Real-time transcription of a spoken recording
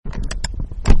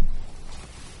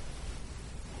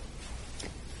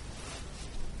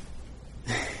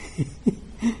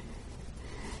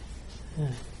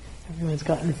Everyone's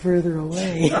gotten further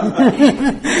away.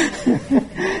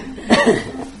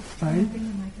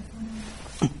 Pardon?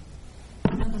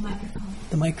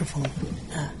 The microphone.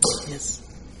 Ah, yes.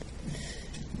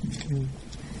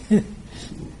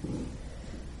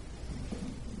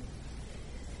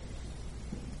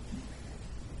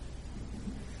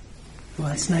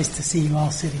 Well, it's nice to see you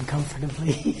all sitting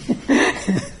comfortably.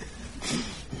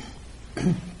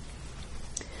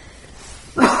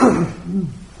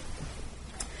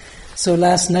 So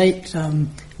last night,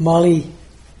 Molly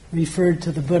referred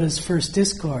to the Buddha's first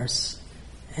discourse,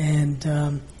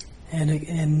 and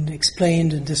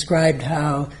explained and described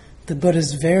how the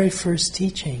Buddha's very first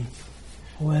teaching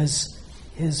was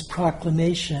his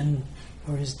proclamation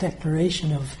or his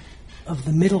declaration of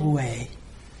the middle way,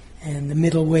 and the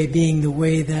middle way being the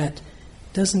way that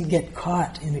doesn't get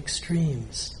caught in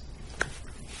extremes.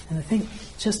 And I think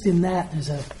just in that is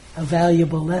a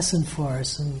valuable lesson for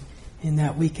us, and in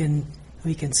that we can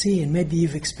see, and maybe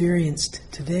you've experienced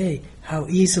today, how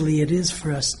easily it is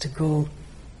for us to go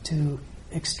to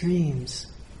extremes.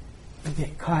 We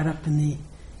get caught up in the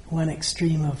one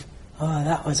extreme of, oh,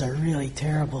 that was a really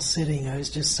terrible sitting. I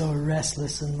was just so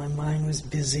restless and my mind was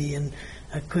busy and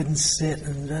I couldn't sit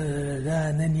and da da da da.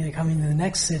 And then you come into the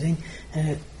next sitting and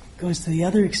it goes to the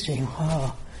other extreme.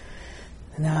 Oh,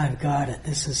 now I've got it.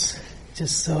 This is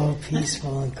just so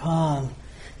peaceful and calm.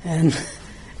 And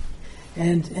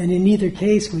in either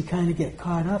case, we kind of get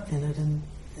caught up in it and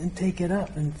take it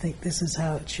up and think this is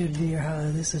how it should be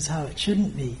or this is how it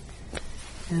shouldn't be.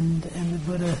 And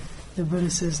the Buddha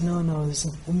says, no, there's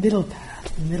a middle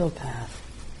path,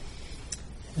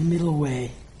 the middle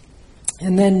way.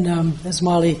 And then, as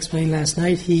Molly explained last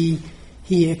night, he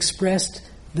expressed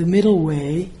the middle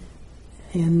way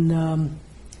in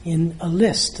a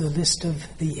list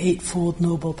of the Eightfold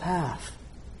Noble Path.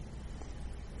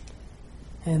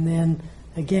 And then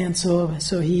again, so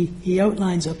he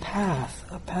outlines a path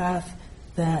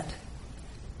that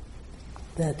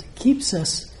keeps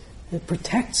us, that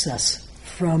protects us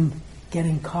from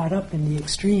getting caught up in the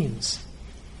extremes.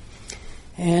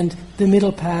 And the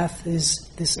middle path is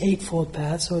this eightfold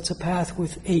path, so it's a path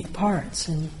with 8 parts.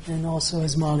 And also,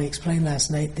 as Molly explained last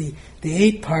night, the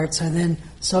 8 parts are then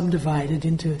subdivided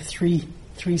into three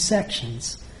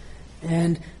sections.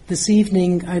 And this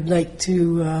evening I'd like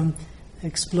to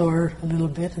explore a little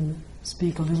bit and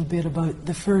speak a little bit about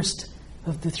the first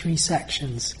of the 3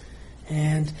 sections.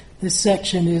 And this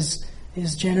section is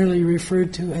generally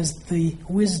referred to as the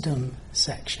wisdom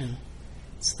section.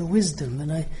 It's the wisdom,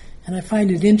 and I find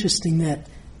it interesting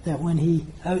that when he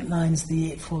outlines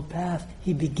the Eightfold Path,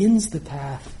 he begins the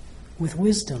path with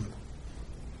wisdom.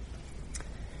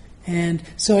 And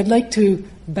so I'd like to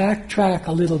backtrack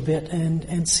a little bit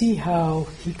and see how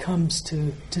he comes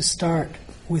to start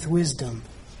with wisdom,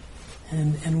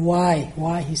 and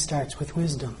why he starts with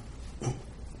wisdom.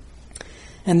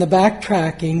 And the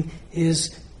backtracking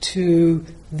is to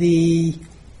the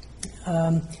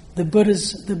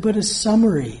Buddha's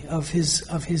summary of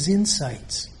his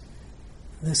insights.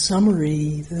 The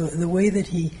summary, the way that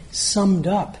he summed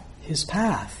up his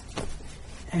path,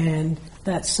 and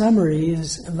that summary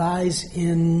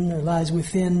lies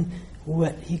within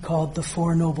what he called the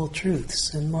Four Noble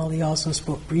Truths. And Molly also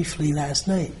spoke briefly last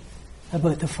night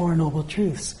about the Four Noble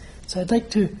Truths. So I'd like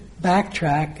to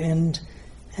backtrack and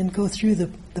go through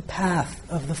the path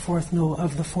of the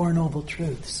Four Noble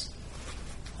Truths.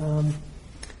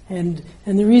 And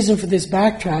the reason for this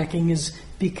backtracking is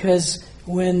because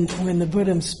when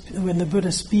the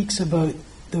Buddha speaks about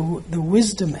the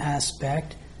wisdom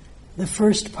aspect, the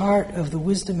first part of the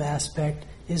wisdom aspect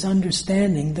is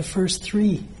understanding the first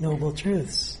 3 noble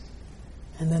truths,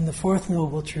 and then the 4th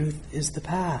noble truth is the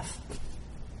path.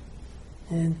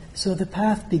 And so the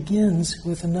path begins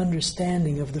with an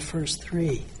understanding of the first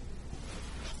 3.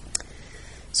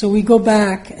 So we go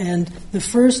back, and the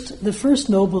first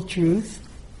noble truth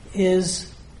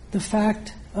is the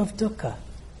fact of dukkha.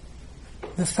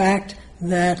 The fact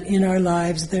that in our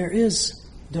lives there is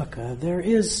dukkha, there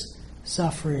is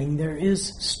suffering, there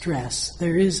is stress,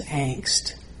 there is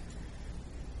angst,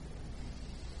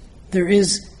 there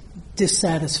is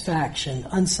dissatisfaction,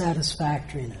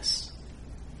 unsatisfactoriness.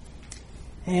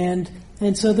 And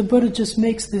so the Buddha just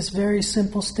makes this very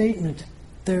simple statement: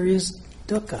 there is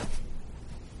dukkha.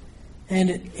 And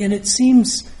it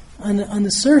seems on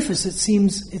the surface it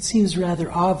seems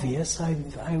rather obvious.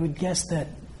 I would guess that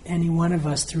any one of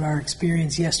us, through our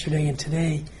experience yesterday and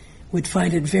today, would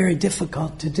find it very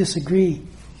difficult to disagree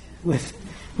with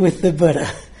the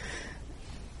Buddha.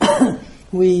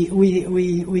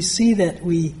 We see that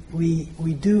we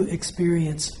do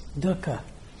experience dukkha,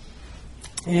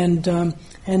 And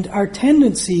our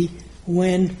tendency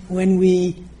when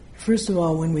we, first of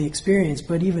all, when we experience,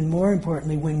 but even more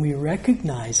importantly, when we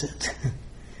recognize it,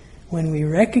 when we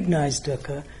recognize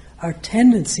dukkha, our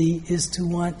tendency is to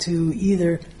want to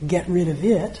either get rid of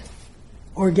it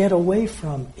or get away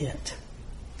from it.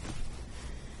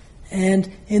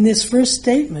 And in this first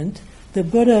statement, the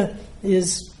Buddha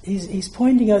he's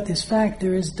pointing out this fact,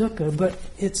 there is dukkha, but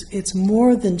it's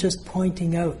more than just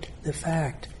pointing out the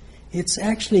fact. It's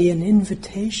actually an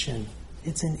invitation.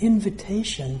 It's an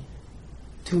invitation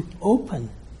to open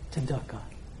to dukkha.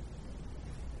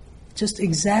 Just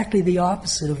exactly the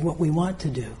opposite of what we want to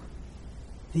do.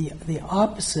 The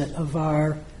opposite of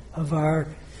our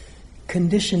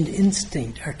conditioned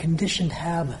instinct, our conditioned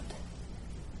habit.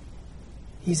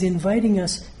 He's inviting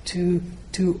us to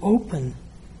open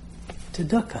to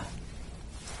dukkha.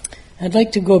 I'd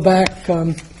like to go back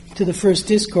to the first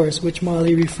discourse, which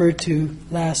Molly referred to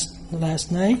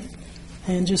last night,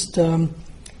 and just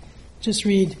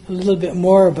read a little bit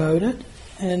more about it.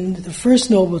 And the first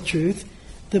noble truth,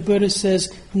 the Buddha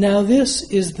says, "Now this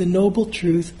is the noble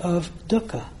truth of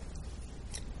dukkha.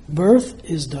 Birth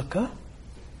is dukkha,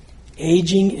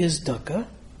 aging is dukkha,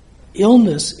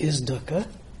 illness is dukkha,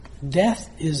 death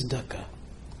is dukkha.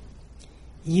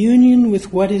 Union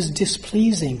with what is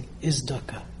displeasing is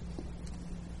dukkha."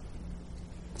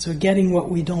 So getting what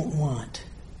we don't want.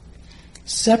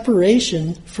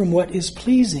 Separation from what is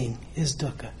pleasing is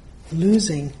dukkha.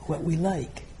 Losing what we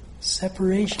like.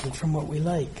 Separation from what we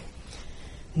like.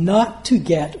 Not to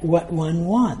get what one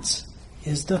wants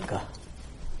is dukkha.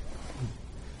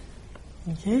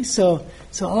 Okay, so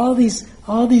all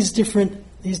these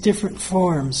different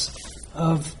forms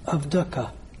of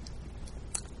dukkha.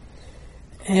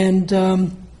 And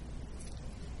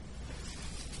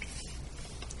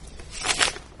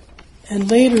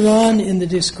later on in the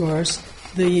discourse,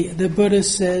 the Buddha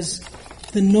says,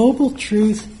 the noble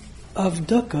truth of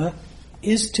dukkha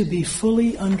is to be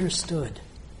fully understood.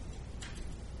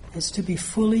 It's to be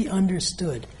fully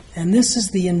understood. And this is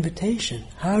the invitation.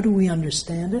 How do we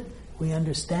understand it? We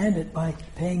understand it by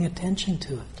paying attention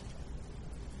to it.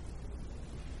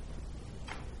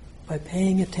 By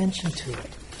paying attention to it.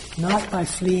 Not by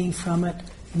fleeing from it,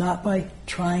 not by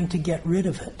trying to get rid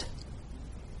of it,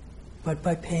 but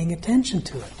by paying attention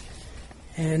to it.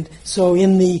 And so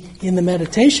in the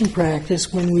meditation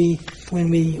practice, when we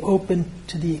open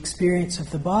to the experience of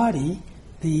the body,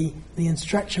 the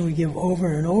instruction we give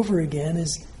over and over again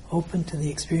is open to the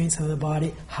experience of the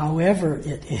body however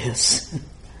it is,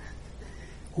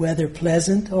 whether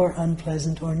pleasant or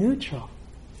unpleasant or neutral.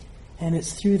 And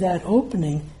it's through that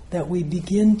opening that we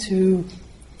begin to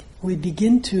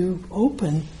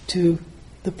open to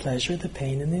the pleasure, the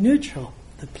pain, and the neutral.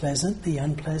 The pleasant, the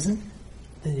unpleasant,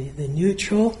 the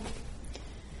neutral,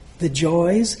 the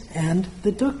joys, and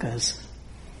the dukkhas.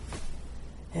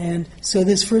 And so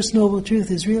this first noble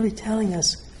truth is really telling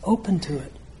us, open to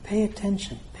it, pay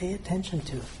attention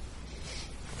to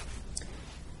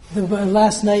it.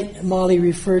 Last night, Molly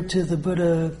referred to the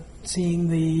Buddha seeing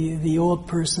the old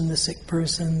person, the sick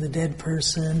person, the dead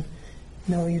person.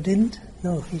 No, you didn't?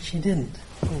 No, she didn't.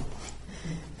 Oh.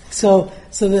 So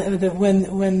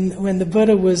when the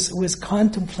Buddha was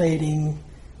contemplating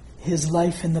his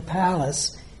life in the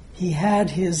palace, he had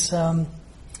his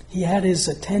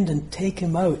attendant take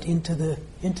him out into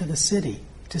the city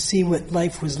to see what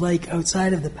life was like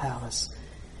outside of the palace,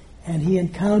 and he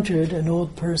encountered an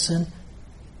old person,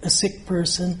 a sick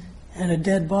person, and a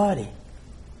dead body.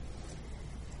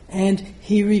 And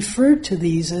he referred to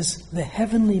these as the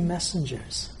heavenly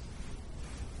messengers.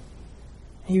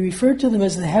 He referred to them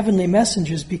as the heavenly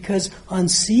messengers because on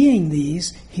seeing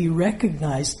these, he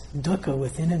recognized dukkha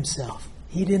within himself.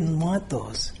 He didn't want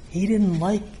those. He didn't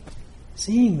like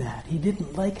seeing that. He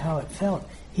didn't like how it felt.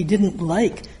 He didn't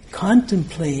like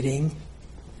contemplating.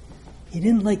 He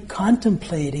didn't like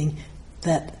contemplating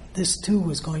that this too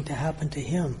was going to happen to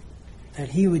him. That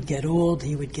he would get old,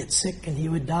 he would get sick, and he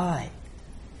would die.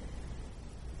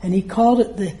 And he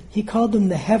called them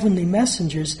the heavenly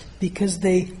messengers because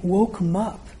they woke him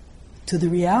up to the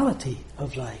reality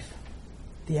of life,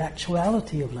 the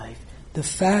actuality of life, the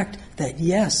fact that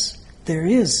yes, there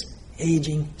is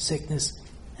aging, sickness,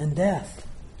 and death.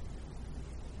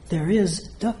 There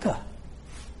is dukkha.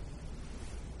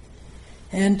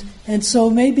 And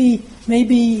so maybe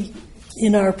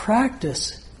in our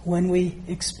practice, when we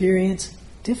experience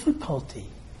difficulty,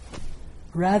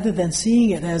 rather than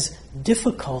seeing it as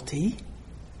difficulty,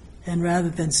 and rather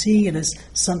than seeing it as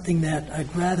something that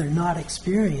I'd rather not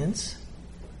experience,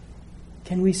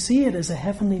 can we see it as a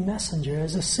heavenly messenger,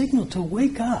 as a signal to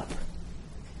wake up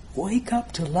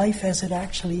to life as it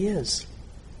actually is,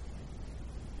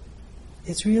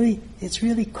 It's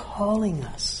really calling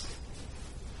us.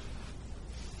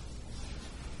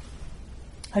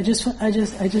 I just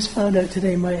found out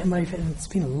today. It's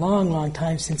been a long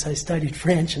time since I studied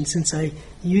French and since I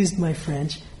used my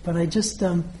French. But I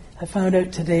found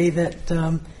out today that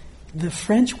the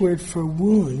French word for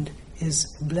wound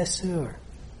is blessure,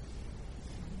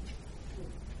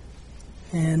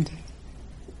 and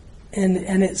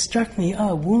it struck me.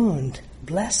 Wound,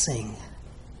 blessing.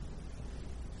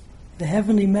 The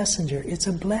heavenly messenger. It's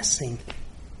a blessing.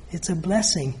 It's a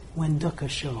blessing when dukkha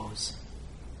shows.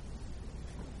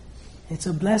 It's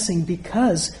a blessing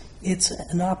because it's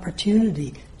an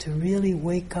opportunity to really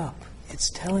wake up.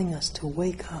 It's telling us to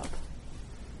wake up,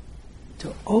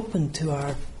 to open to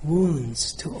our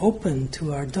wounds, to open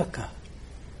to our dukkha,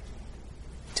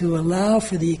 to allow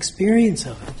for the experience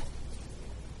of it.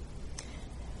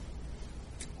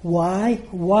 Why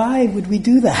would we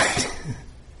do that?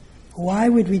 Why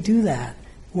would we do that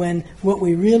when what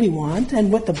we really want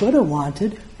and what the Buddha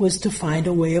wanted was to find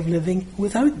a way of living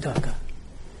without dukkha?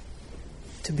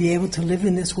 To be able to live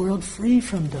in this world free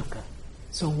from dukkha.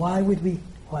 So why would we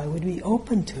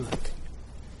open to it?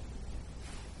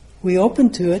 We open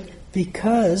to it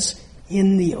because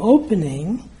in the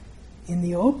opening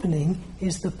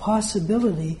is the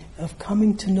possibility of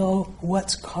coming to know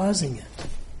what's causing it.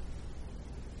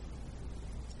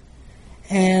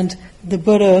 And the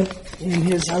Buddha, in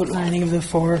his outlining of the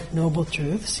Four Noble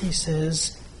Truths, he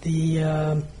says,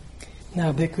 now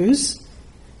bhikkhus,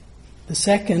 the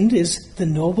second is the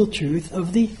noble truth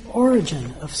of the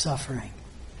origin of suffering.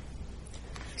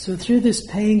 So through this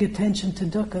paying attention to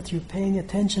dukkha, through paying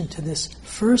attention to this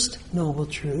first noble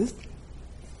truth,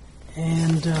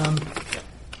 and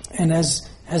as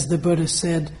the Buddha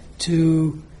said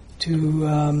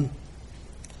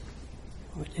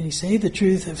what did he say? The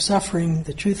truth of suffering,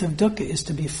 the truth of dukkha is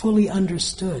to be fully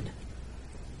understood.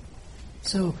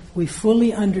 So we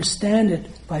fully understand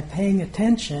it by paying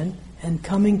attention and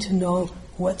coming to know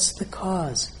what's the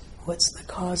cause. What's the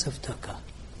cause of dukkha?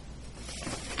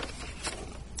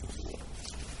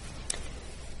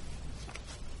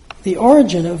 The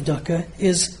origin of dukkha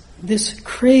is this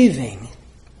craving,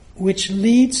 which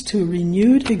leads to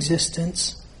renewed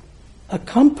existence,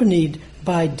 accompanied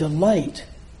by delight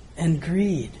and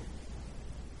greed.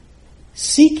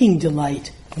 Seeking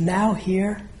delight, now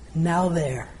here, now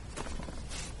there.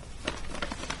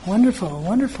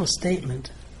 Wonderful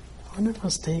statement. Wonderful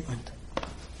statement.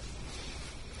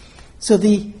 So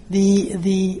the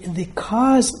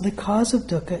cause of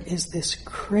dukkha is this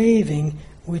craving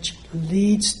which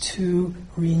leads to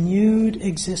renewed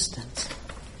existence,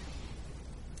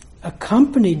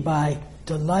 accompanied by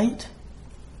delight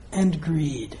and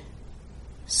greed,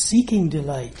 seeking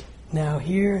delight, now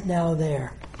here, now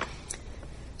there.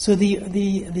 So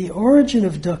the origin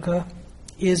of dukkha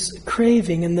is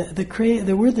craving, and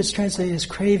the word that's translated as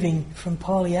craving from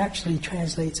Pali actually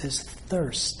translates as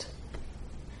thirst.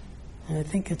 And I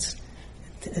think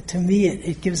to me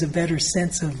it gives a better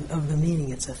sense of the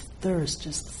meaning. It's a thirst,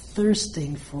 just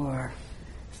thirsting for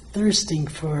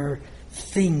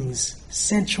things,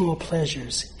 sensual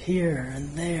pleasures, here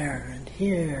and there and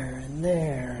here and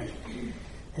there,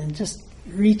 and just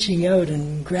reaching out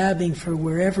and grabbing for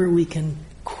wherever we can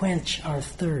quench our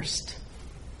thirst.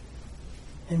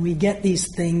 And we get these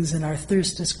things and our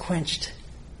thirst is quenched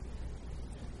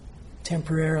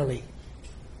temporarily.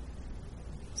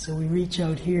 So we reach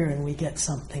out here and we get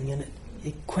something and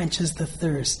it quenches the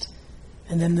thirst.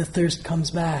 And then the thirst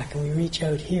comes back and we reach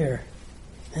out here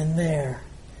and there.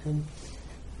 And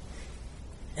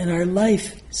our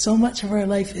life, so much of our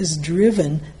life is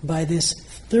driven by this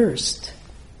thirst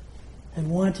and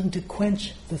wanting to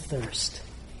quench the thirst.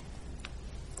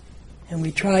 And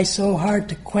we try so hard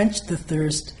to quench the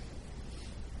thirst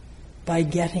by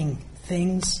getting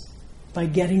things, by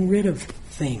getting rid of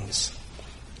things.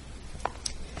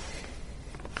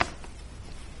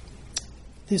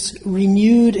 This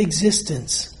renewed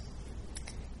existence,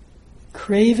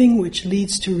 craving which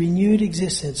leads to renewed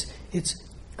existence. It's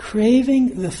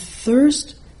craving the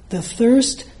thirst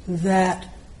that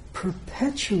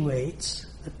perpetuates,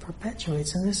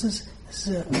 and this is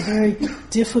a very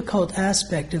difficult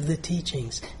aspect of the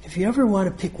teachings. If you ever want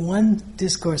to pick one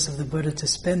discourse of the Buddha to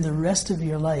spend the rest of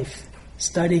your life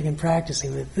studying and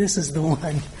practicing with, this is the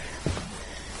one.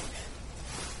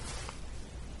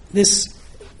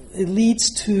 It leads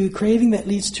to craving that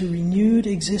leads to renewed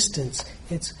existence.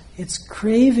 It's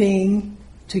craving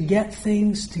to get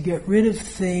things, to get rid of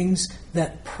things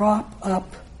that prop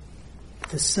up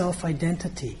the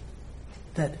self-identity,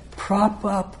 that prop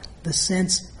up the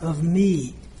sense of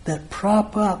me, that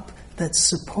prop up, that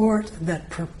support, that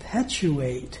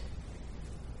perpetuate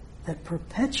that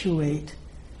perpetuate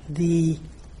the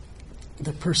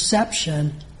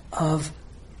perception of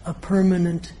a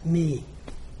permanent me,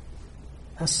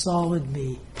 a solid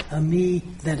me, a me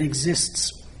that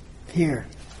exists here.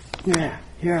 Yeah,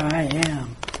 here I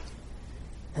am.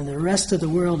 And the rest of the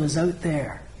world is out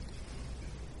there.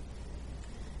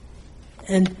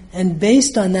 And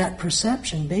based on that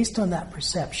perception,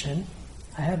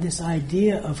 I have this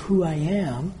idea of who I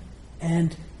am,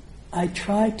 and I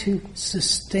try to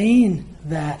sustain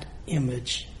that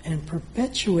image and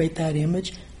perpetuate that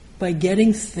image by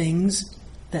getting things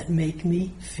that make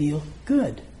me feel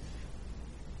good.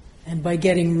 And by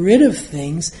getting rid of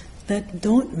things that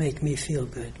don't make me feel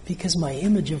good. Because my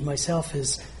image of myself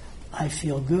is, I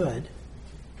feel good,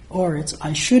 or it's,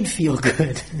 I should feel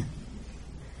good.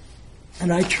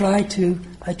 And I try to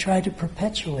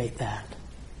perpetuate that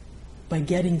by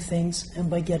getting things and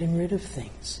by getting rid of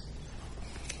things.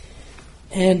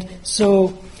 And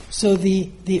so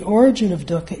the origin of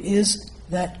dukkha is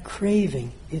that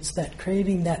craving. It's that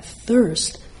craving, that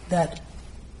thirst that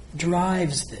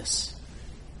drives this.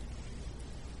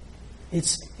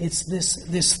 It's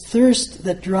this thirst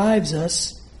that drives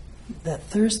us,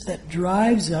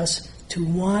 to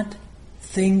want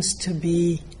things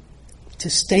to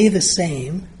stay the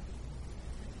same,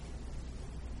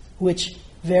 which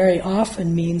very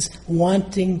often means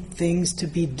wanting things to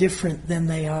be different than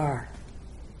they are.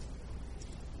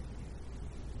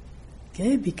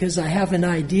 Okay, because I have an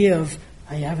idea of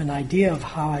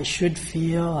how I should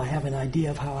feel, I have an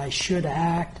idea of how I should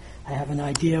act, I have an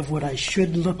idea of what I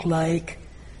should look like,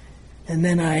 and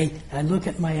then I look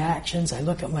at my actions, I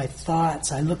look at my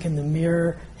thoughts, I look in the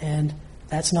mirror, and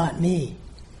that's not me.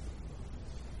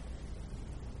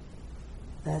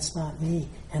 That's not me.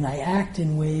 And I act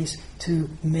in ways to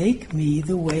make me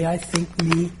the way I think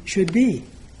me should be.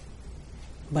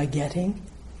 By getting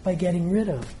rid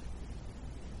of.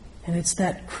 And it's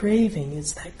that craving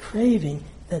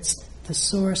that's the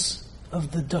source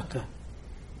of the dukkha.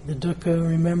 The dukkha,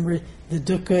 remember, the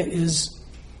dukkha is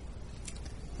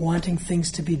wanting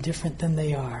things to be different than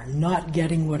they are. Not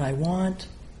getting what I want.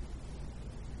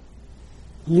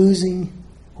 Losing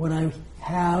what I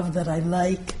have that I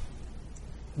like.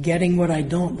 Getting what I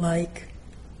don't like.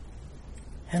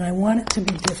 And I want it to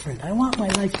be different. I want my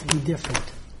life to be different.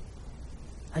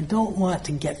 I don't want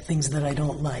to get things that I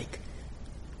don't like.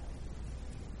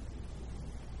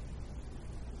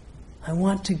 I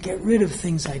want to get rid of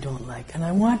things I don't like. And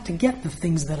I want to get the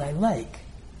things that I like.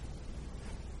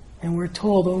 And we're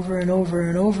told over and over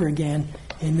and over again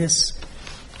in this,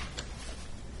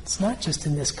 it's not just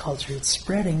in this culture, it's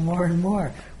spreading more and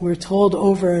more. We're told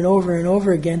over and over and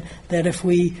over again that if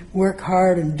we work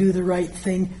hard and do the right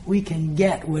thing, we can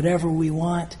get whatever we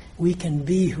want. We can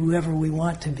be whoever we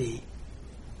want to be.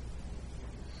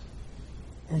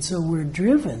 And so we're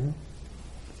driven.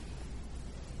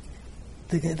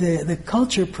 The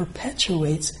culture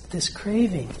perpetuates this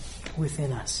craving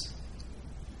within us.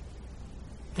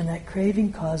 And that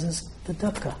craving causes the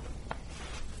dukkha.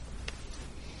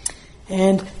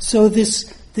 And so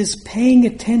this paying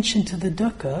attention to the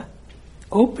dukkha,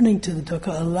 opening to the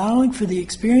dukkha, allowing for the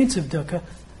experience of dukkha,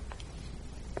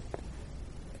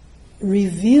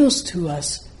 reveals to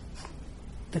us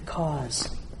the cause.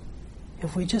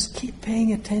 If we just keep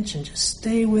paying attention, just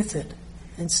stay with it,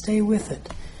 and stay with it.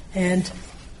 And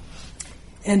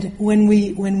when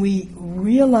we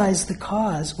realize the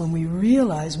cause, when we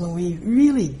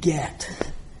really get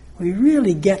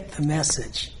the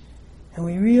message, and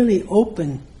we really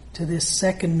open to this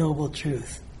second noble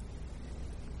truth,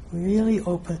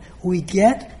 we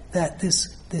get that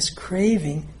this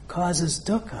craving causes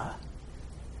dukkha,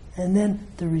 and then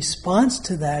the response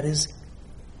to that is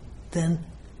then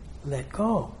let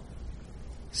go.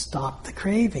 Stop the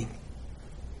craving.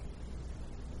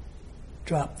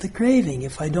 Drop the craving.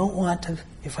 If I don't want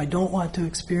to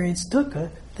experience dukkha,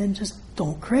 then just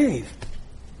don't crave.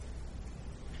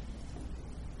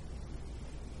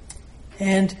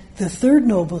 And the third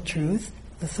noble truth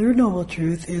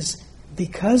is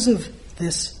because of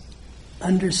this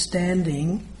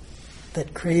understanding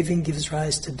that craving gives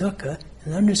rise to dukkha,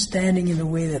 and understanding in the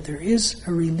way that there is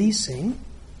a releasing,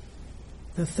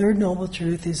 the third noble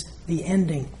truth is the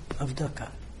ending of dukkha.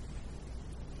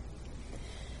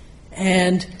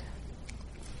 And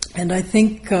I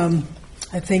think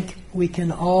we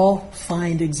can all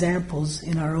find examples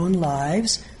in our own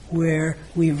lives where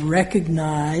we've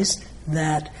recognized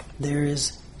that there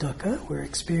is dukkha, we're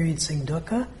experiencing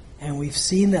dukkha, and we've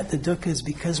seen that the dukkha is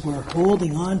because we're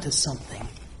holding on to something,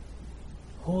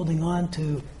 holding on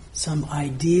to some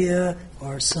idea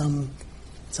or some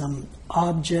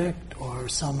object or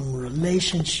some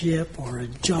relationship or a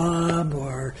job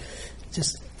or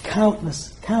just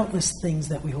countless things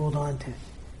that we hold on to.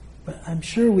 But I'm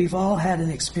sure we've all had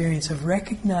an experience of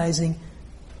recognizing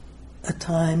a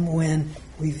time when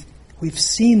we've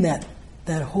seen that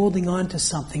holding on to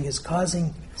something is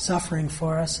causing suffering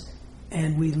for us,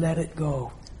 and we let it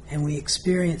go, and we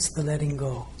experience the letting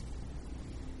go.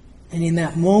 And in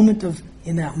that moment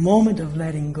of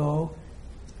letting go,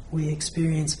 we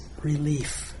experience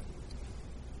relief.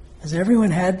 Has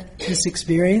everyone had this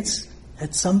experience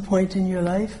at some point in your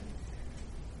life?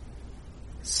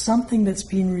 Something that's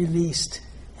been released,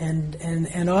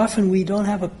 and often we don't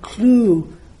have a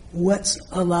clue what's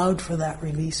allowed for that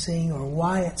releasing or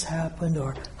why it's happened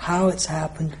or how it's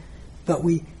happened, but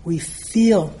we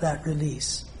feel that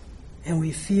release, and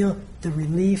we feel the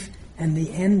relief and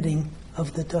the ending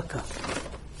of the dukkha.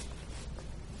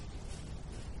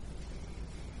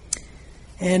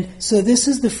 And so this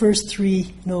is the first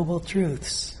three noble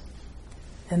truths.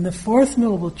 And the fourth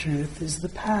noble truth is the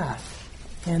path.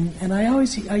 And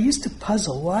I used to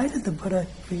puzzle, why did the Buddha,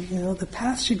 the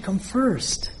path should come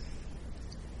first?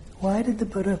 Why did the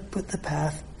Buddha put the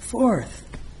path forth?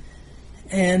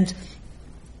 And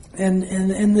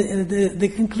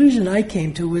the conclusion I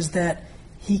came to was that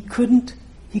he couldn't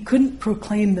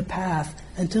proclaim the path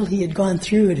until he had gone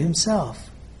through it himself.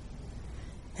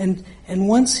 And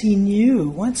once he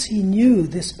knew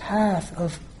this path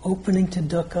of opening to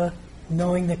dukkha,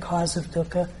 knowing the cause of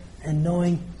dukkha, and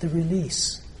knowing the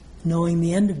release, knowing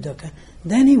the end of dukkha,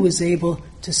 then he was able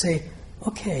to say,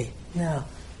 okay, now,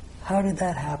 how did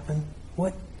that happen?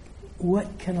 What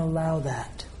can allow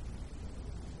that?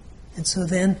 And so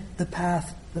then the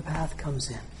path comes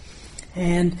in.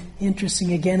 And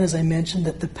interesting again, as I mentioned,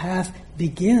 that the path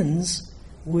begins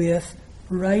with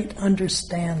right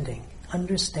understanding.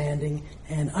 Understanding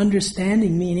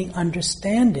meaning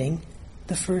understanding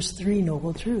the first three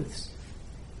noble truths.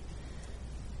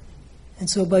 And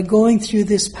so by going through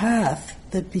this path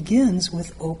that begins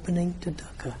with opening to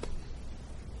dukkha,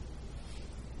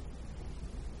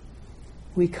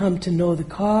 we come to know the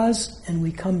cause, and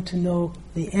we come to know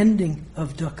the ending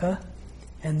of dukkha,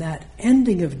 and that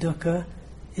ending of dukkha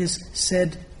is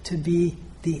said to be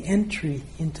the entry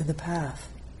into the path.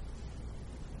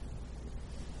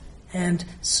 And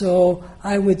so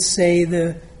I would say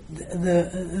the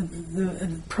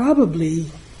probably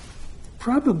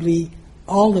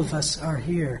all of us are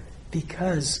here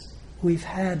because we've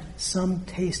had some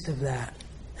taste of that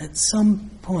at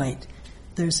some point.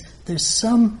 There's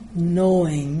some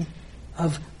knowing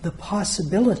of the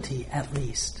possibility, at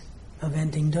least, of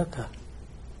ending dukkha.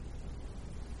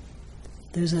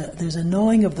 There's a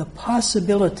knowing of the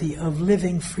possibility of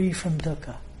living free from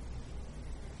dukkha.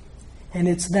 And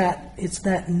it's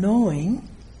that knowing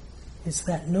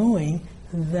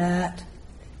that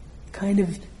kind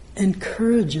of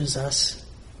encourages us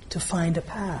to find a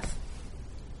path.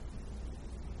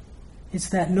 It's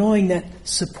that knowing that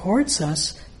supports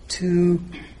us to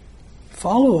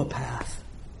follow a path.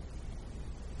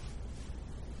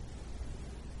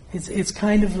 It's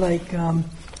kind of like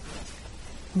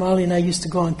Molly and I used to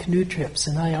go on canoe trips,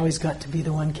 and I always got to be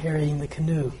the one carrying the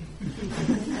canoe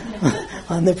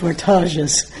on the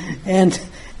portages. And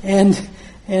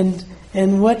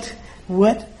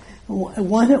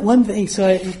one thing, so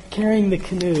I'm carrying the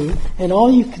canoe, and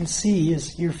all you can see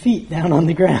is your feet down on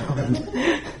the ground.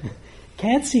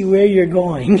 Can't see where you're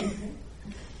going.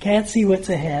 Can't see what's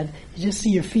ahead. You just see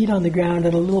your feet on the ground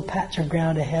and a little patch of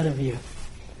ground ahead of you.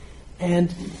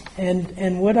 And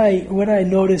what I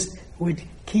noticed would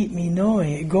keep me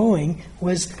going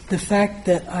was the fact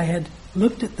that I had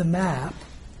looked at the map,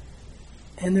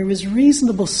 and there was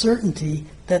reasonable certainty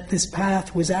that this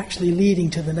path was actually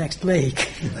leading to the next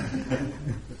lake.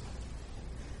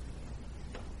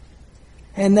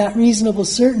 And that reasonable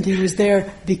certainty was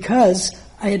there because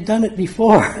I had done it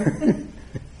before.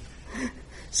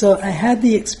 So I had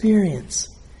the experience.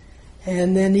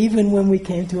 And then even when we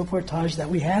came to a portage that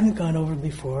we hadn't gone over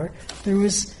before, there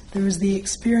was the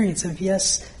experience of,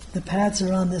 yes, the paths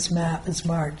are on this map, it's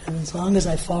marked, and as long as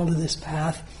I follow this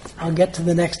path, I'll get to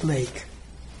the next lake.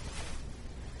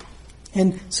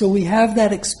 And so we have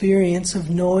that experience of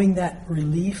knowing that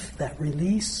relief, that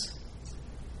release,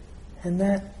 and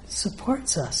that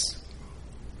supports us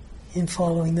in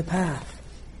following the path.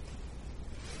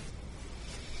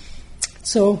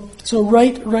 So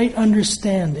right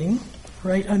understanding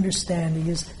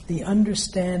is the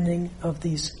understanding of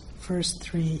these first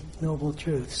three noble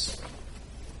truths.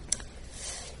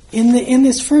 In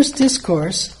this first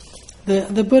discourse,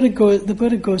 the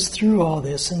Buddha goes through all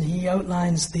this, and he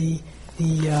outlines the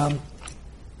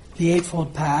the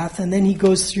Eightfold Path, and then he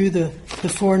goes through the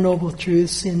Four Noble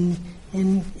Truths in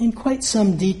quite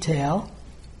some detail.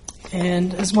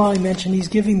 And as Molly mentioned, he's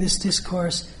giving this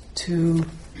discourse to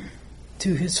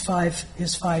his five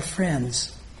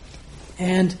friends.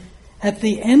 And at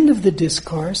the end of the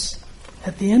discourse,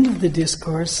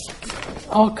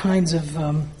 all kinds of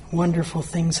wonderful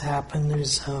things happen.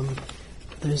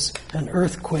 There's an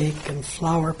earthquake and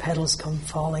flower petals come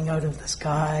falling out of the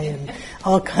sky, and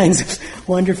all kinds of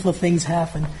wonderful things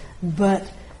happen. But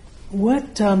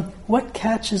what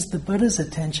catches the Buddha's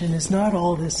attention is not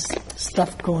all this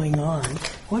stuff going on.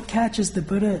 What catches the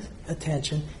Buddha's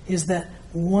attention is that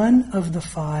one of the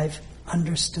five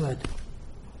understood.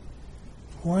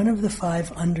 One of the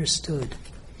five understood.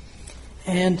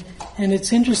 And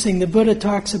it's interesting, the Buddha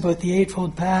talks about the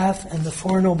Eightfold Path and the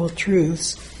Four Noble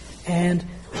Truths, and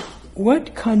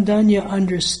what Kondanya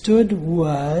understood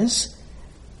was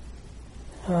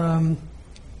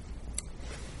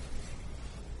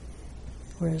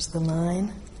where's the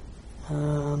line?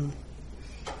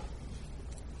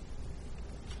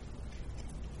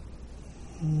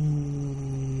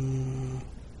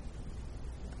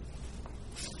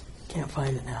 Can't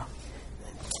find it now.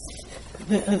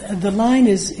 The line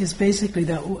is basically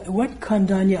that what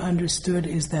Kondanya understood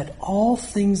is that all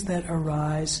things that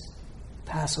arise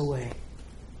pass away.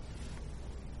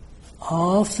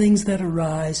 All things that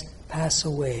arise pass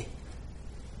away.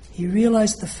 He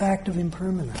realized the fact of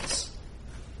impermanence.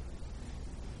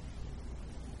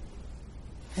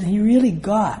 And he really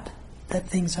got that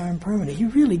things are impermanent. He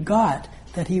really got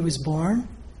that he was born,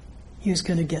 he was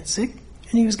going to get sick,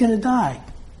 and he was going to die.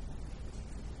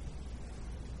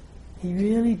 He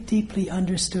really deeply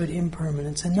understood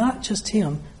impermanence, and not just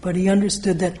him, but he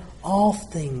understood that all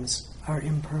things are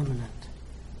impermanent.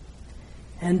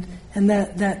 And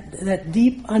that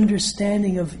deep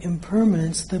understanding of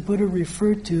impermanence the Buddha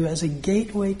referred to as a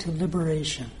gateway to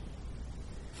liberation.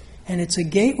 And it's a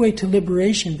gateway to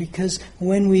liberation because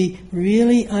when we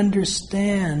really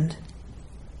understand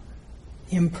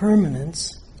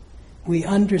impermanence, we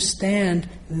understand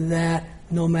that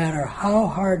no matter how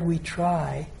hard we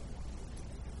try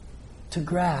to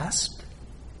grasp,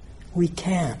 we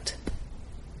can't,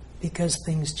 because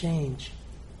things change.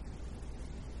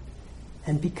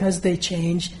 And because they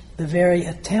change, the very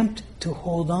attempt to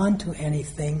hold on to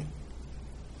anything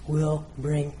will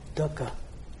bring dukkha.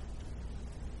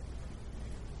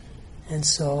 And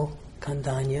so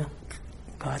Kondanya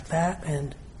got that,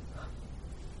 and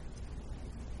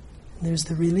there's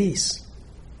the release.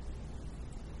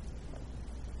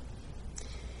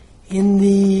 In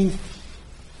the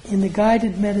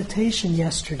guided meditation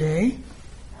yesterday,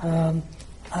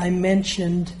 I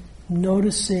mentioned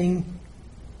noticing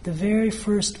the very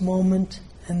first moment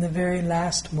and the very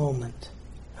last moment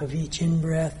of each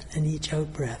in-breath and each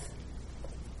out-breath.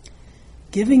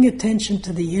 Giving attention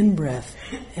to the in-breath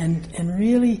and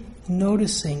really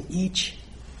noticing each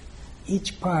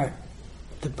part,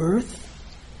 the birth,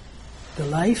 the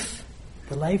life,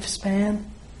 the lifespan,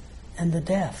 and the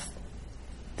death.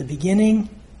 The beginning,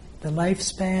 the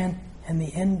lifespan, and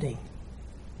the ending.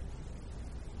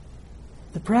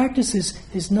 The practice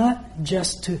is not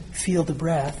just to feel the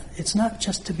breath. It's not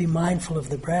just to be mindful of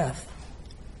the breath,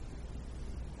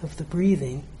 of the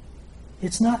breathing.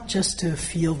 It's not just to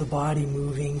feel the body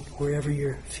moving wherever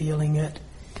you're feeling it.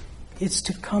 It's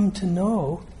to come to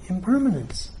know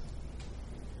impermanence.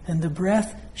 And the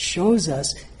breath shows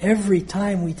us every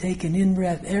time we take an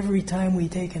in-breath, every time we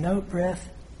take an out-breath,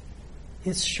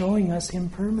 it's showing us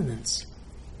impermanence.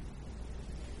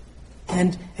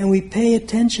 And we pay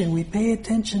attention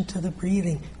to the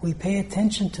breathing, we pay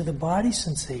attention to the body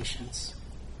sensations.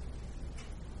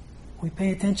 We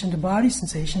pay attention to body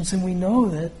sensations, and we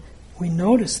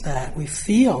notice that, we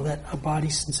feel that a body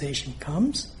sensation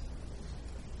comes,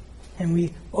 and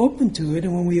we open to it,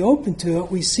 and when we open to it,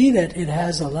 we see that it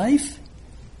has a life,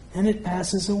 and it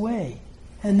passes away.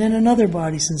 And then another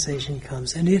body sensation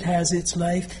comes, and it has its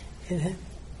life, it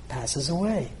passes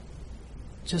away.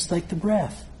 Just like the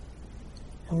breath.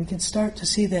 And we can start to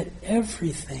see that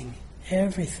everything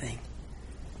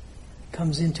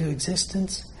comes into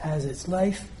existence, has its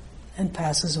life, and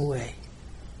passes away.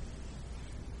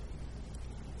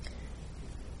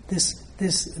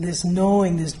 This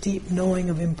knowing, this deep knowing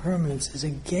of impermanence is a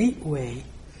gateway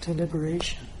to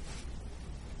liberation.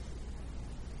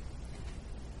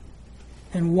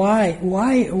 And why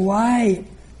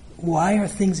are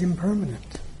things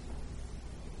impermanent?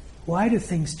 Why do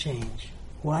things change?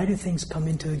 Why do things come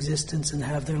into existence and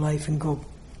have their life and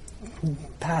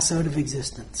pass out of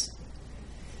existence?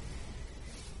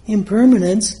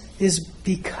 Impermanence is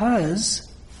because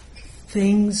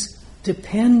things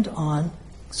depend on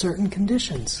certain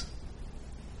conditions.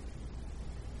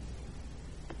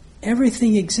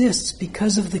 Everything exists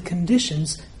because of the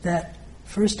conditions that,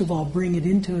 first of all, bring it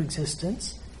into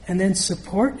existence, and then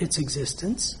support its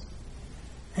existence,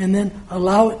 and then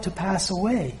allow it to pass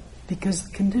away, because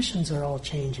the conditions are all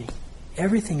changing.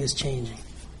 Everything is changing.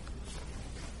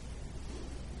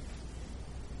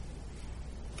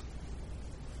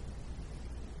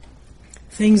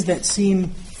 Things that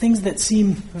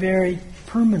seem very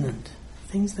permanent.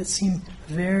 Things that seem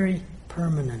very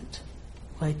permanent,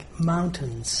 like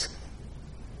mountains.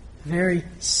 Very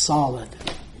solid.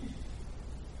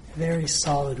 Very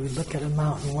solid. We look at a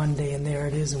mountain one day and there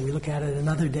it is, and we look at it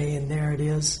another day and there it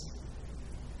is.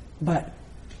 But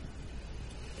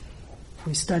if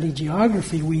we study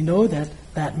geography, we know that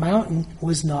that mountain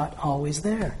was not always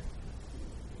there.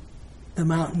 The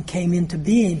mountain came into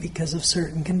being because of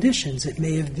certain conditions. It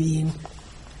may have been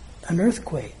an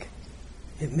earthquake.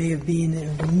 It may have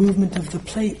been the movement of the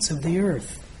plates of the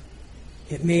earth.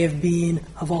 It may have been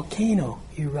a volcano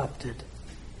erupted.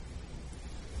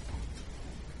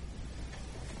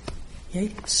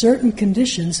 Okay? Certain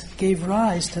conditions gave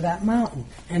rise to that mountain.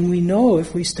 And we know,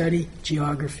 if we study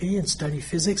geography and study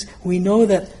physics, we know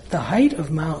that the height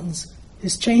of mountains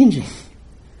is changing.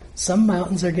 Some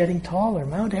mountains are getting taller.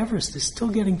 Mount Everest is still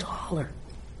getting taller.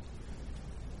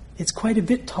 It's quite a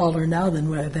bit taller now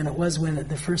than it was when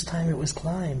the first time it was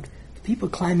climbed. People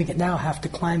climbing it now have to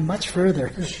climb much further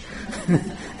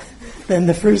than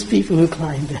the first people who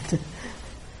climbed it.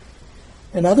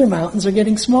 And other mountains are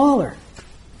getting smaller.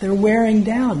 They're wearing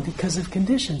down because of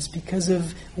conditions, because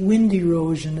of wind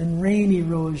erosion and rain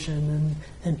erosion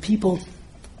and people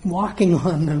walking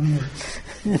on them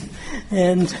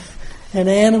and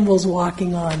animals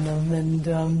walking on them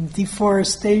and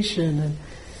deforestation. And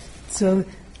so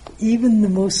even the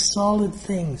most solid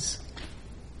things,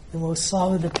 the most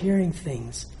solid appearing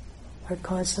things, are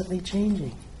constantly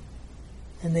changing.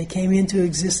 And they came into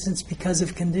existence because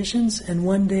of conditions, and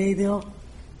one day they'll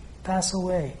pass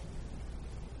away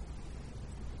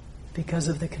because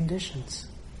of the conditions.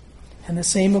 And the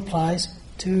same applies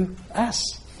to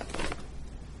us.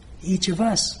 Each of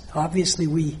us. Obviously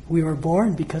we were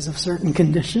born because of certain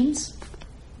conditions.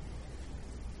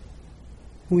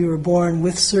 We were born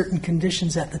with certain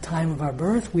conditions at the time of our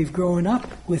birth. We've grown up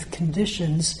with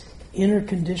conditions, inner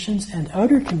conditions and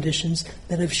outer conditions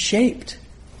that have shaped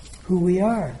who we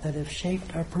are, that have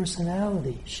shaped our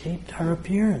personality, shaped our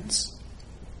appearance.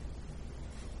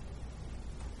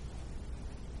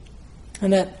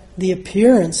 And that the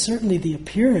appearance, certainly the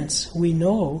appearance, we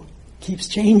know, keeps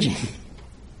changing.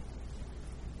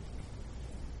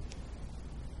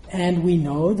 And we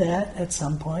know that at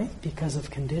some point, because of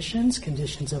conditions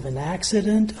of an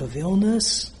accident, of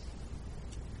illness,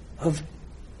 of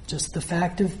just the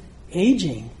fact of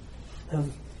aging,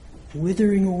 of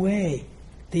withering away.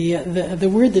 The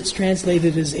word that's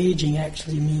translated as aging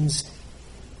actually means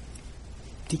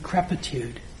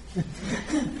decrepitude,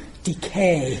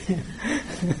 decay.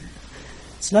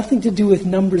 It's nothing to do with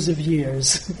numbers of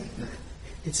years.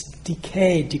 It's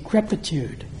decay,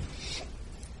 decrepitude.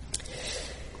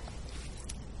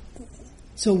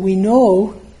 So we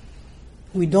know,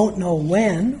 we don't know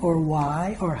when or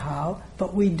why or how,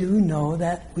 but we do know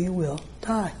that we will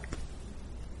die.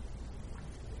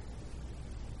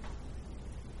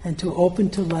 And to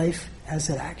open to life as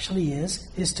it actually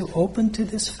is to open to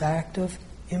this fact of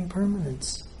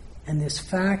impermanence. And this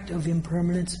fact of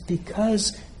impermanence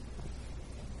because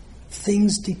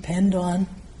things depend on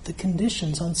the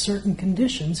conditions, on certain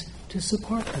conditions to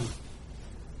support them.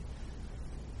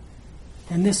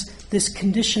 And this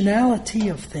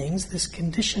conditionality of things, this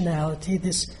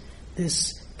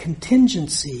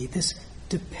contingency, this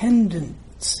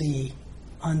dependency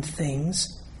on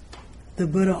things, the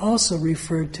Buddha also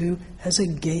referred to as a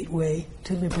gateway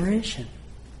to liberation.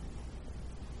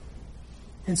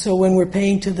 And so when we're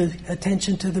paying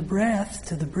attention to the breath,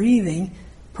 to the breathing,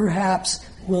 perhaps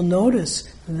we'll notice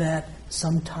that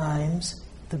sometimes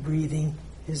the breathing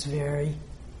is very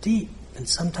deep, and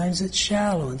sometimes it's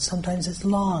shallow, and sometimes it's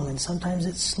long, and sometimes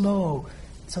it's slow,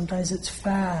 sometimes it's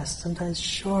fast, sometimes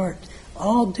short,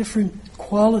 all different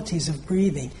qualities of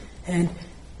breathing. And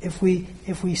if we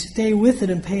stay with it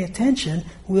and pay attention,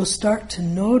 we'll start to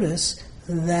notice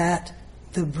that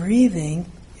the breathing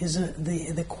is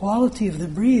the quality of the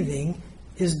breathing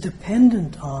is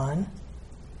dependent on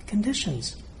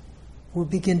conditions. We'll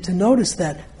begin to notice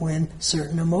that when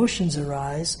certain emotions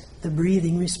arise, the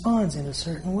breathing responds in a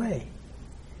certain way.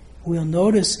 We'll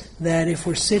notice that if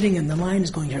we're sitting and the mind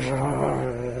is going,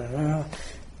 the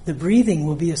breathing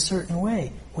will be a certain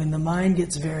way. When the mind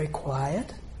gets very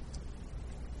quiet,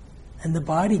 and the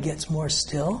body gets more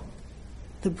still,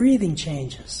 the breathing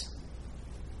changes.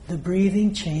 The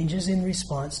breathing changes in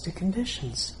response to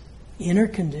conditions, inner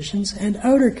conditions and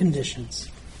outer conditions.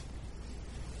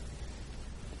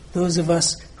 Those of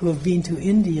us who have been to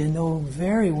India know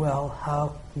very well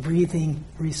how breathing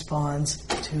responds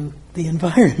to the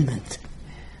environment.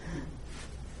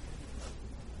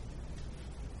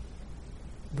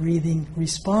 Breathing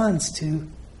responds to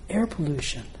air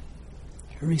pollution.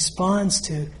 It responds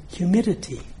to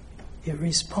humidity. It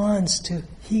responds to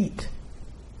heat.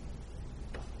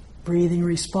 Breathing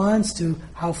responds to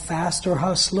how fast or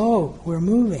how slow we're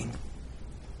moving.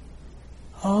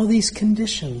 All these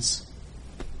conditions,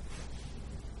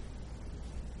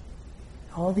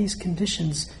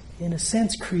 in a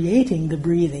sense, creating the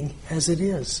breathing as it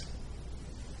is.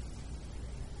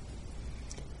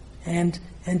 And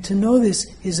to know this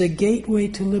is a gateway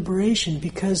to liberation,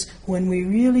 because when we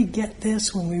really get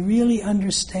this, when we really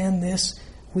understand this,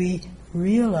 we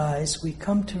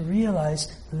come to realize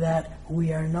that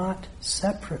we are not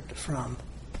separate from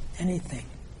anything.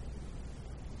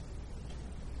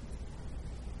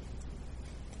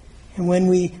 And when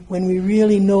we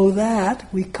really know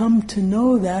that, we come to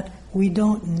know that we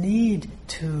don't need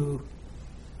to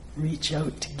reach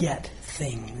out to get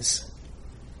things.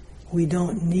 We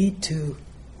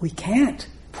can't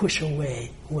push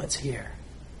away what's here.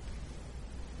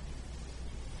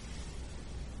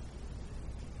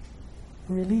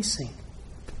 Releasing.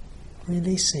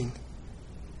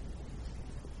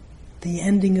 The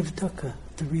ending of dukkha,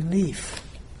 the relief.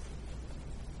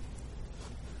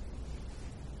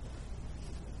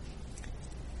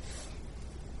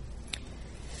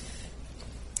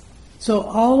 So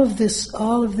all of this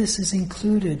is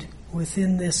included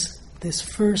within this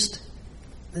first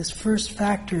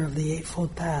factor of the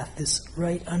Eightfold Path, this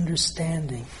right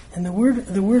understanding. And the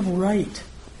word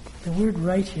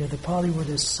right here, the Pali word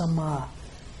is sama.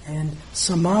 And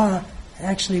sama,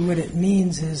 actually what it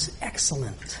means is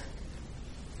excellent.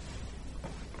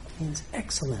 It means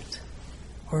excellent,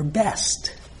 or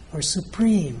best, or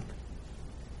supreme.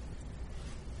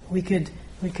 We could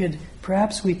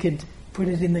put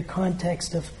it in the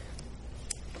context of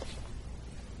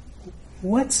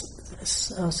what's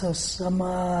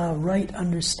sama, right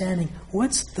understanding.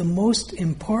 What's the most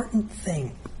important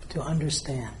thing to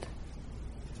understand?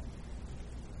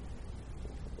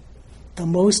 The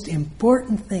most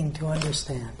important thing to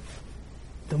understand.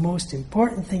 The most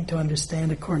important thing to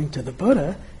understand, according to the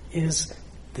Buddha, is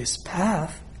this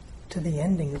path to the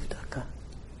ending of dukkha.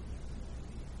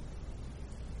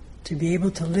 To be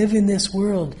able to live in this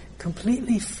world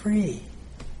completely free.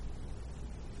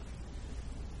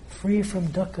 Free from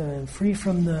dukkha and free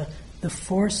from the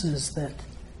forces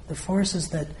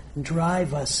that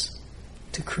drive us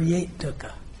to create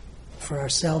dukkha for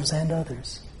ourselves and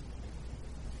others.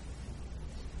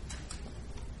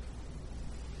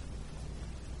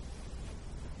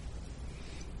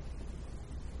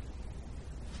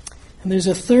 And there's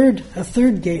a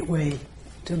third gateway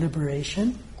to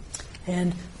liberation,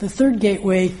 and the third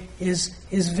gateway is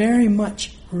very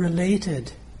much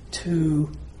related to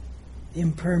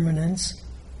impermanence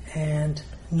and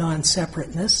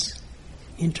non-separateness,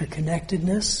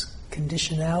 interconnectedness,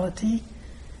 conditionality,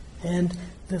 and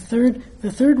the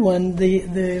third one,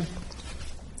 the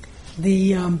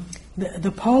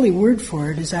Pali word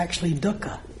for it is actually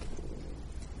dukkha.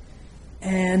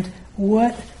 And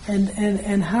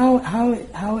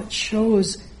how it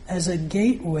shows as a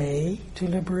gateway to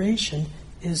liberation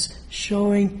is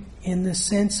showing in the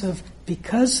sense of,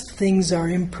 because things are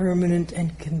impermanent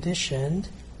and conditioned,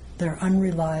 they're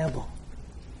unreliable.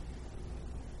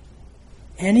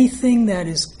 Anything that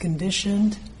is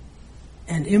conditioned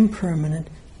and impermanent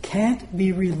can't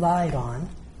be relied on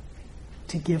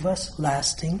to give us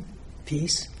lasting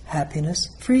peace, happiness,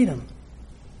 freedom.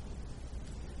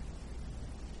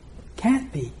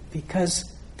 Can't be, because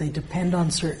they depend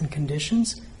on certain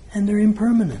conditions and they're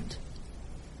impermanent.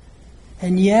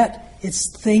 And yet,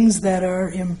 it's things that are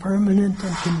impermanent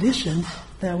and conditioned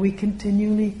that we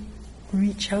continually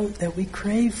reach out, that we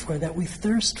crave for, that we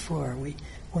thirst for.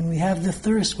 When we have the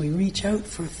thirst, we reach out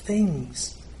for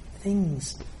things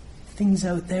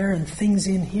out there and things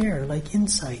in here, like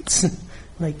insights,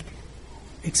 like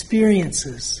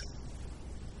experiences,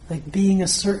 like being a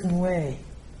certain way,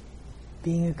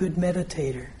 being a good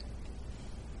meditator.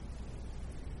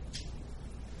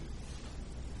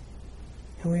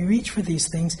 And we reach for these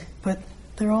things, but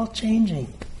they're all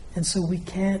changing, and so we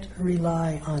can't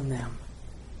rely on them.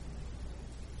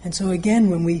 And so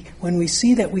again, when we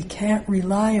see that we can't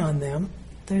rely on them,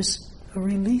 there's a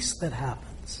release that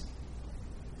happens.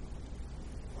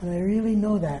 When I really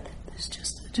know that, there's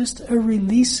just a just a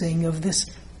releasing of this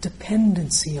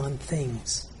dependency on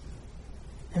things.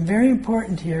 And very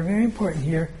important here,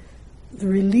 the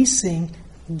releasing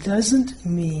doesn't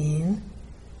mean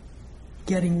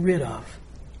getting rid of.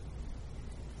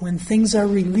 When things are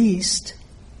released,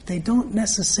 they don't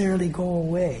necessarily go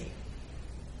away,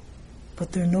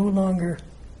 but they're no longer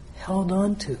held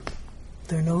on to.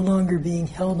 They're no longer being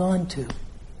held on to.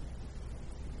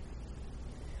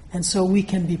 And so we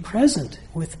can be present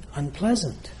with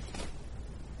unpleasant.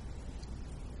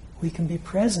 We can be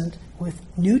present with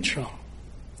neutral.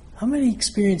 How many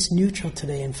experienced neutral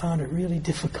today and found it really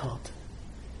difficult?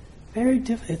 Very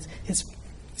difficult.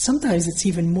 Sometimes it's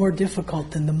even more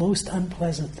difficult than the most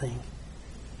unpleasant thing.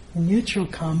 Neutral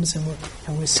comes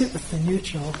and we sit with the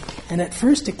neutral, and at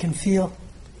first it can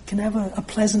have a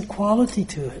pleasant quality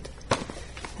to it.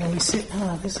 And we sit,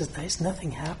 this is nice,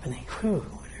 nothing happening. Whew,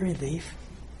 what a relief.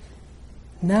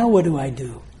 Now what do I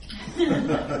do?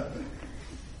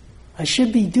 I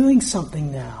should be doing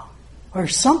something now. Or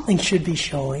something should be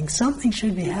showing, something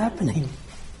should be happening.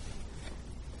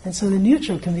 And so the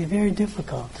neutral can be very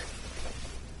difficult.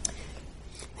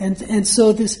 And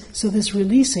so this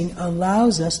releasing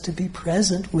allows us to be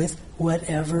present with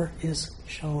whatever is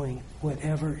showing,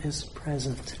 whatever is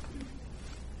present.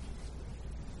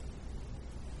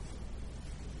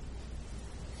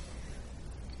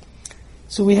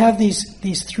 So we have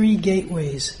these three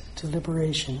gateways to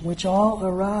liberation, which all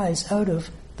arise out of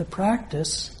the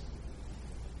practice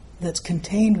that's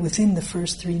contained within the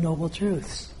first three noble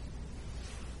truths.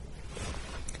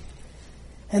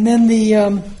 And then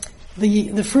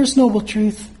the first noble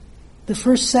truth, the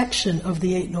first section of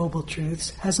the Eight Noble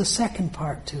Truths, has a second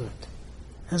part to it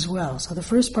as well. So the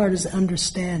first part is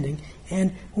understanding,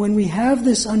 and when we have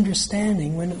this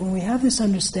understanding,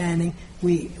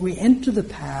 we enter the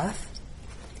path,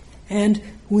 and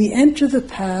we enter the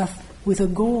path with a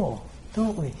goal,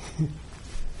 don't we?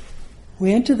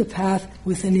 We enter the path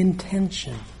with an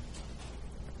intention.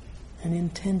 An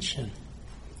intention.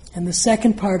 And the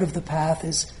second part of the path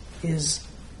is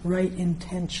right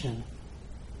intention.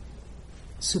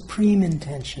 Supreme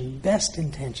intention, best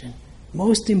intention,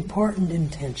 most important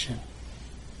intention.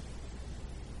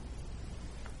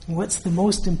 And what's the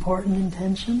most important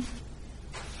intention?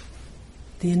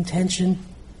 The intention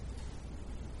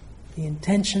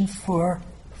for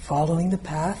following the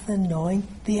path and knowing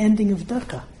the ending of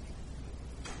dukkha.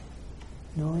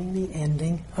 Knowing the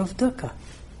ending of dukkha.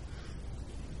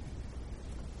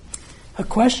 A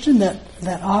question that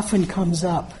often comes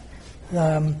up.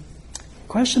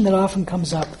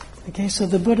 Okay, so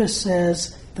the Buddha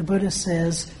says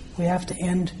we have to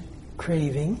end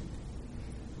craving.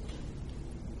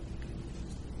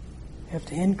 We have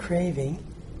to end craving.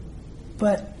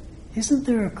 But isn't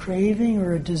there a craving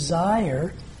or a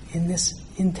desire in this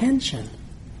intention?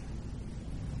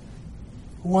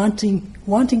 Wanting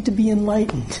to be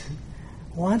enlightened,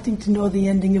 wanting to know the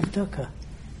ending of dukkha,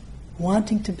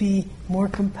 wanting to be more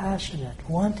compassionate,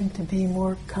 wanting to be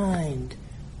more kind.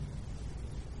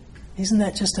 Isn't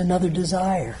that just another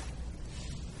desire?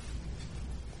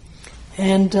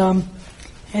 And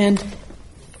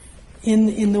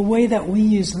in the way that we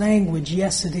use language,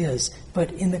 yes, it is.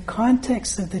 But in the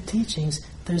context of the teachings,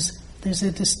 there's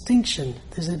a distinction.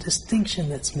 There's a distinction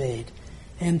that's made.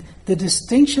 And the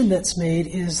distinction that's made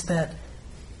is that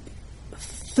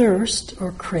thirst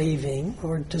or craving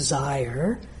or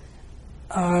desire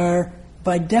are,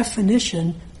 by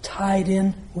definition, tied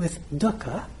in with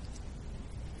dukkha,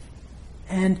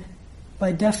 and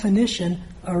by definition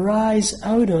arise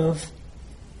out of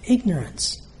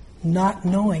ignorance, not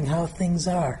knowing how things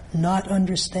are, not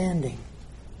understanding.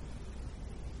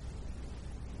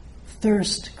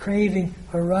 Thirst, craving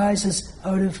arises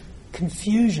out of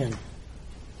confusion.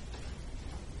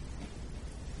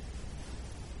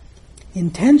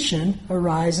 Intention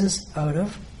arises out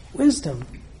of wisdom.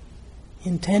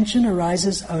 Intention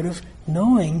arises out of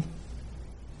knowing,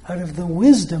 out of the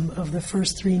wisdom of the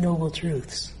first three noble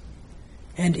truths.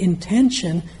 And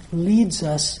intention leads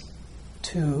us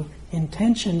to,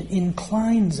 intention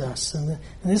inclines us. And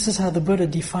this is how the Buddha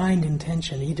defined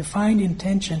intention. He defined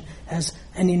intention as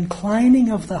an inclining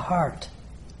of the heart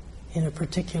in a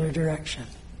particular direction.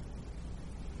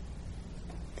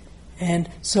 And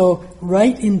so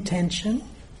right intention,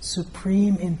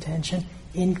 supreme intention,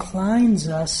 inclines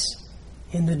us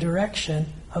in the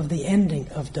direction of the ending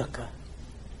of dukkha,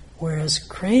 whereas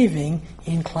craving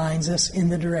inclines us in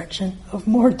the direction of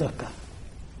more dukkha.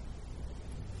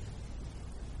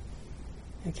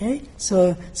 Okay,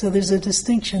 so there's a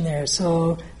distinction there.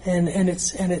 So and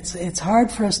it's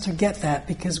hard for us to get that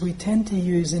because we tend to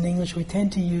use in English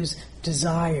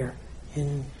desire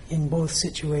in both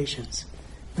situations.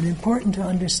 But important to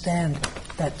understand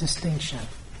that distinction.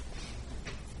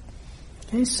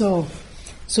 Okay, so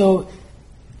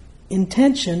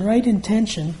intention, right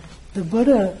intention, the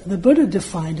Buddha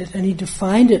defined it, and he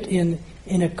defined it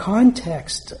in a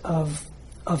context of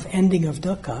ending of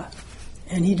dukkha,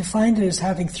 and he defined it as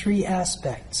having three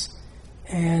aspects.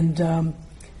 And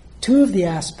two of the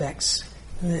aspects,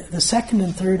 the second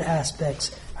and third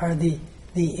aspects, are the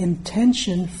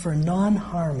intention for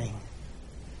non-harming.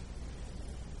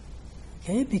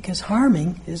 Okay, because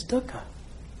harming is dukkha.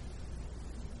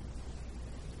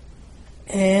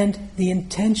 And the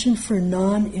intention for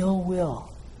non-ill will.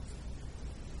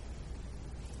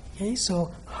 Okay,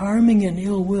 so harming and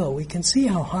ill will. We can see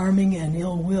how harming and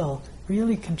ill will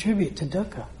really contribute to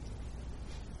dukkha.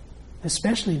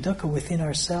 Especially dukkha within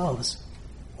ourselves.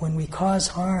 When we cause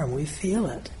harm, we feel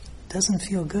it. It doesn't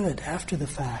feel good after the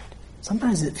fact.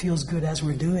 Sometimes it feels good as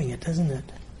we're doing it, doesn't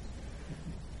it?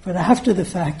 But after the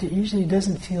fact, it usually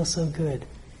doesn't feel so good.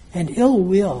 And ill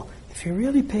will, if you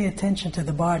really pay attention to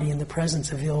the body in the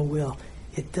presence of ill will,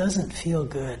 it doesn't feel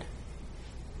good.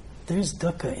 There's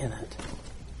dukkha in it.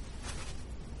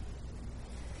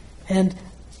 And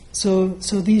so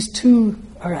these two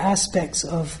are aspects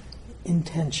of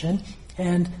intention.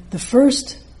 And the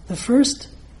first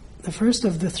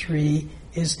of the three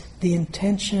is the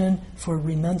intention for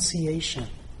renunciation.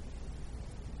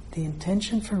 The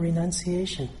intention for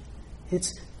renunciation.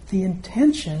 It's the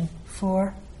intention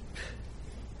for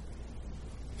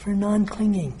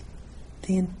non-clinging.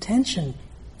 The intention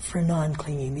for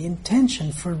non-clinging. The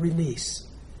intention for release.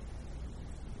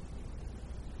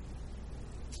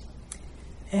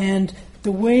 And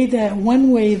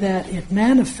one way that it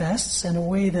manifests, and a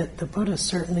way that the Buddha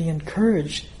certainly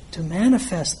encouraged to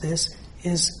manifest this,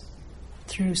 is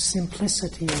through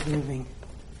simplicity of living.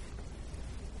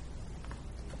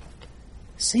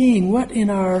 Seeing what in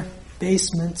our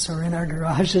basements or in our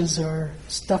garages or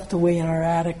stuffed away in our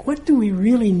attic, what do we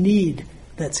really need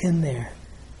that's in there?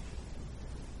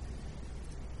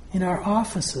 In our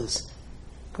offices,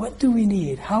 what do we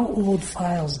need? How old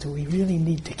files do we really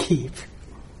need to keep?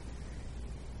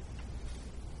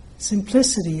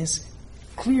 Simplicity is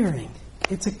clearing.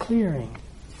 It's a clearing.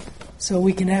 So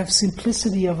we can have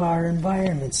simplicity of our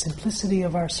environment, simplicity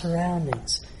of our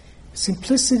surroundings,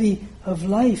 simplicity of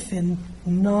life in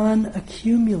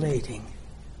non-accumulating.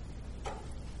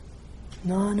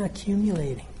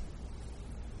 Non-accumulating.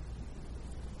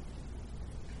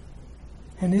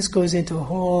 And this goes into a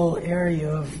whole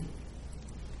area of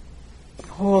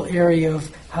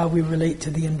how we relate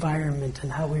to the environment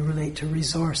and how we relate to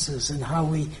resources and how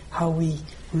we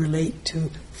relate to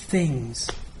things.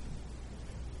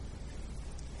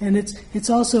 And it's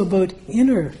also about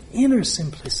inner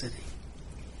simplicity.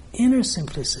 Inner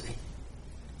simplicity.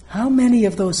 How many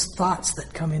of those thoughts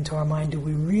that come into our mind do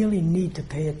we really need to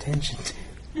pay attention to?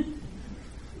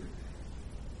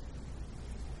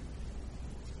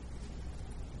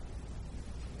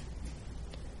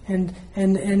 And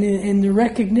in the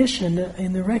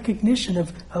recognition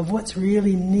of what's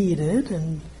really needed,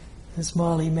 and as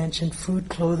Molly mentioned, food,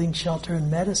 clothing, shelter, and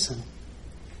medicine.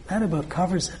 That about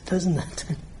covers it, doesn't it?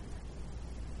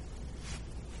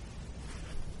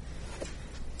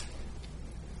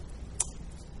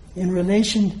 In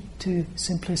relation to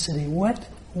simplicity, what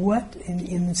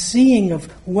in seeing of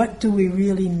what do we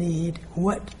really need,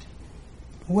 what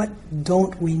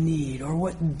don't we need, or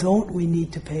what don't we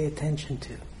need to pay attention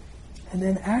to? And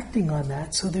then acting on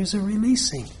that, so there's a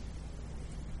releasing.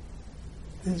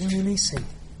 There's a releasing.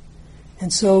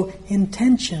 And so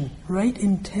intention, right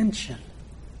intention,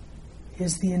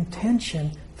 is the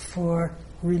intention for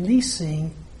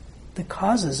releasing the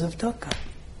causes of dukkha.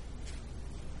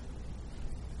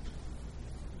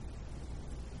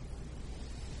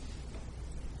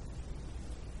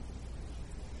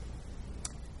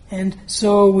 And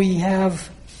so we have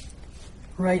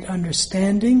right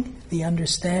understanding, the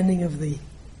understanding of the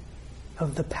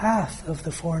path of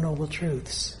the Four Noble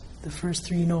Truths. The first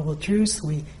three Noble Truths,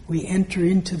 we enter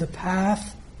into the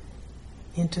path,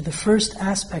 into the first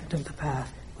aspect of the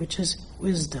path, which is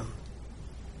wisdom.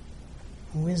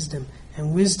 Wisdom.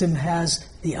 And wisdom has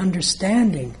the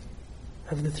understanding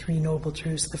of the three Noble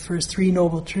Truths, the first three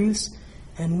Noble Truths,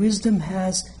 and wisdom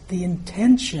has the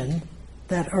intention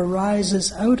that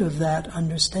arises out of that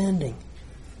understanding.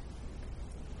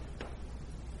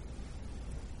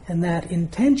 And that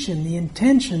intention, the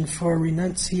intention for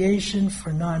renunciation,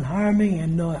 for non-harming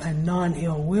and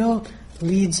non-ill will,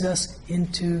 leads us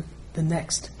into the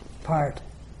next part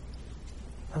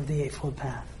of the Eightfold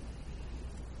Path.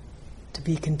 To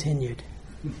be continued.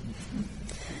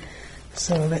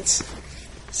 So let's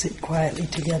sit quietly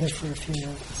together for a few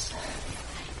minutes.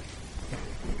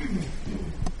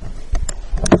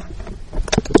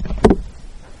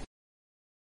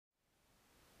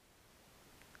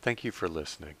 Thank you for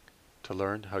listening. To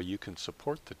learn how you can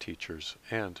support the teachers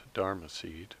and Dharma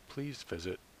Seed, please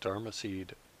visit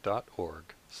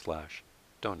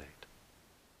dharmaseed.org/donate.